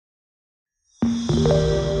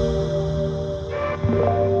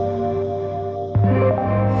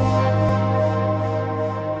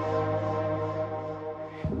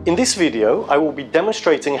In this video, I will be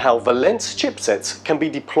demonstrating how Valens chipsets can be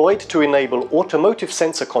deployed to enable automotive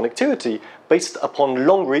sensor connectivity based upon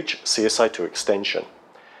long-reach CSI-2 extension.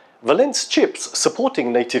 Valens chips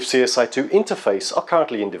supporting native CSI-2 interface are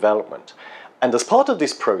currently in development, and as part of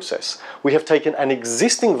this process, we have taken an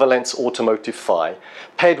existing Valens automotive PHY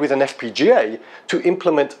paired with an FPGA to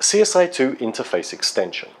implement CSI-2 interface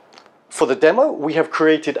extension. For the demo, we have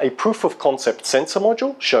created a proof-of-concept sensor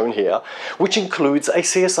module, shown here, which includes a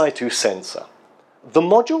CSI-2 sensor. The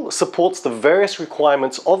module supports the various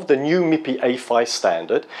requirements of the new MIPI A-PHY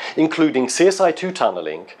standard, including CSI-2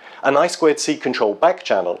 tunneling, an I2C control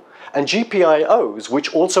backchannel, and GPIOs,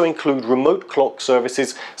 which also include remote clock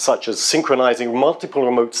services such as synchronizing multiple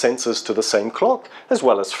remote sensors to the same clock, as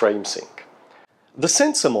well as frame sync. The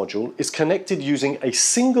sensor module is connected using a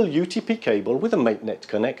single UTP cable with a MateNet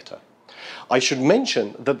connector. I should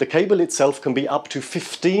mention that the cable itself can be up to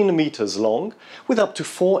 15 meters long, with up to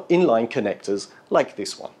 4 inline connectors like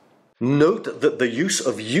this one. Note that the use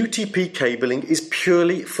of UTP cabling is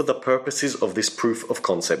purely for the purposes of this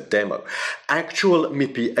proof-of-concept demo. Actual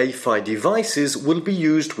MIPI A-PHY devices will be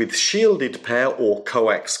used with shielded pair or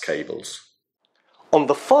coax cables. On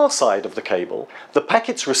the far side of the cable, the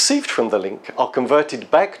packets received from the link are converted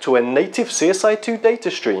back to a native CSI-2 data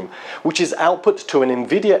stream, which is output to an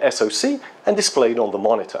NVIDIA SoC and displayed on the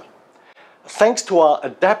monitor. Thanks to our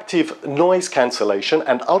adaptive noise cancellation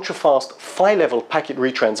and ultra-fast PHY-level packet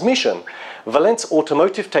retransmission, Valens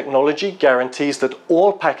automotive technology guarantees that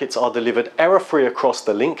all packets are delivered error-free across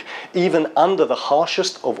the link, even under the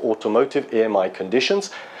harshest of automotive EMI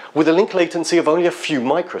conditions, with a link latency of only a few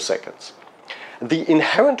microseconds. The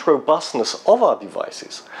inherent robustness of our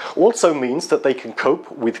devices also means that they can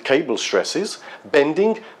cope with cable stresses,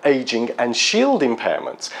 bending, aging, and shield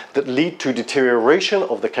impairments that lead to deterioration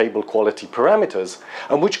of the cable quality parameters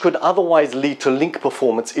and which could otherwise lead to link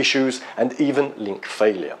performance issues and even link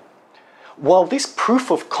failure. While this proof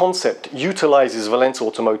of concept utilizes Valens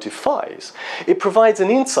automotive PHYs, it provides an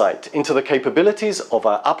insight into the capabilities of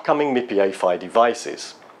our upcoming MIPI A-PHY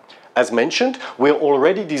devices. As mentioned, we're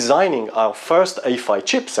already designing our first A-PHY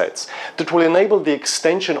chipsets that will enable the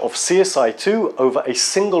extension of CSI-2 over a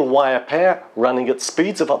single wire pair running at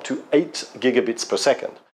speeds of up to 8 gigabits per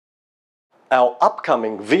second. Our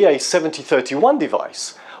upcoming VA7031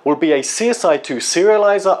 device will be a CSI-2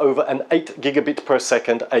 serializer over an 8 gigabit per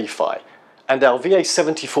second A-PHY, and our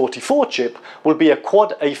VA7044 chip will be a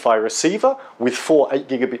quad A-PHY receiver with 4 8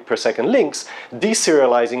 gigabit per second links,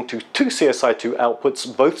 deserializing to 2 CSI-2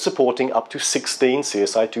 outputs, both supporting up to 16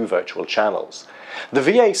 CSI-2 virtual channels. The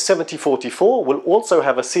VA7044 will also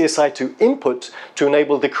have a CSI-2 input to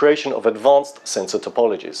enable the creation of advanced sensor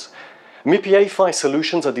topologies. MIPI A-PHY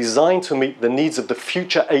solutions are designed to meet the needs of the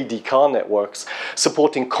future AD car networks,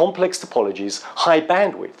 supporting complex topologies, high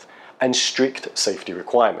bandwidth, and strict safety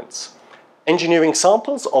requirements. Engineering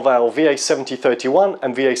samples of our VA7031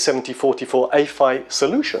 and VA7044 A-PHY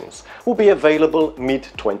solutions will be available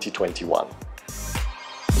mid-2021.